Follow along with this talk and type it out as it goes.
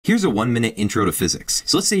Here's a 1-minute intro to physics.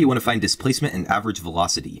 So let's say you want to find displacement and average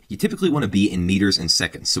velocity. You typically want to be in meters and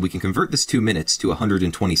seconds, so we can convert this 2 minutes to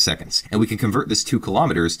 120 seconds, and we can convert this 2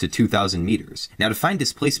 kilometers to 2,000 meters. Now to find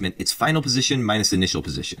displacement, it's final position minus initial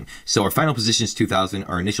position. So our final position is 2,000,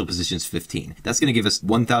 our initial position is 15. That's going to give us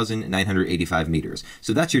 1,985 meters.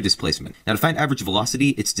 So that's your displacement. Now to find average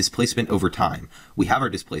velocity, it's displacement over time. We have our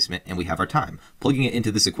displacement and we have our time. Plugging it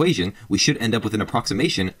into this equation, we should end up with an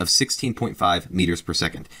approximation of 16.5 meters per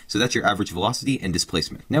second. So that's your average velocity and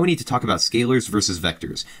displacement. Now we need to talk about scalars versus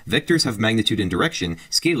vectors. Vectors have magnitude and direction,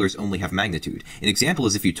 scalars only have magnitude. An example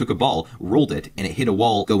is if you took a ball, rolled it, and it hit a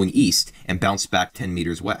wall going east and bounced back 10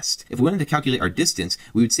 meters west. If we wanted to calculate our distance,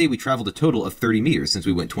 we would say we traveled a total of 30 meters since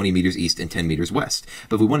we went 20 meters east and 10 meters west.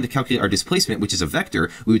 But if we wanted to calculate our displacement, which is a vector,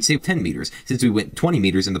 we would say 10 meters since we went 20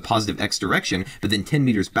 meters in the positive x direction, but then 10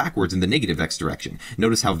 meters backwards in the negative x direction.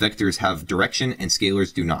 Notice how vectors have direction and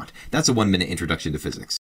scalars do not. That's a 1-minute introduction to physics.